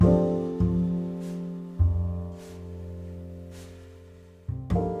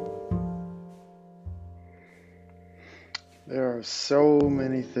are so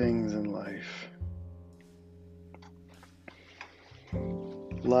many things in life.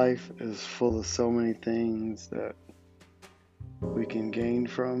 Life is full of so many things that we can gain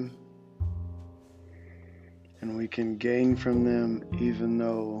from, and we can gain from them even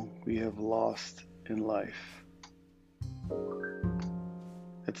though we have lost in life.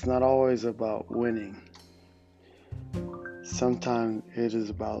 It's not always about winning. Sometimes it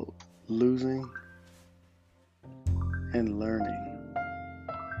is about losing and learning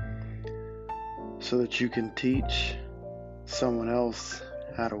so that you can teach someone else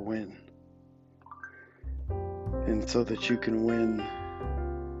how to win, and so that you can win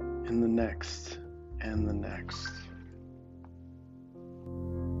in the next and the next.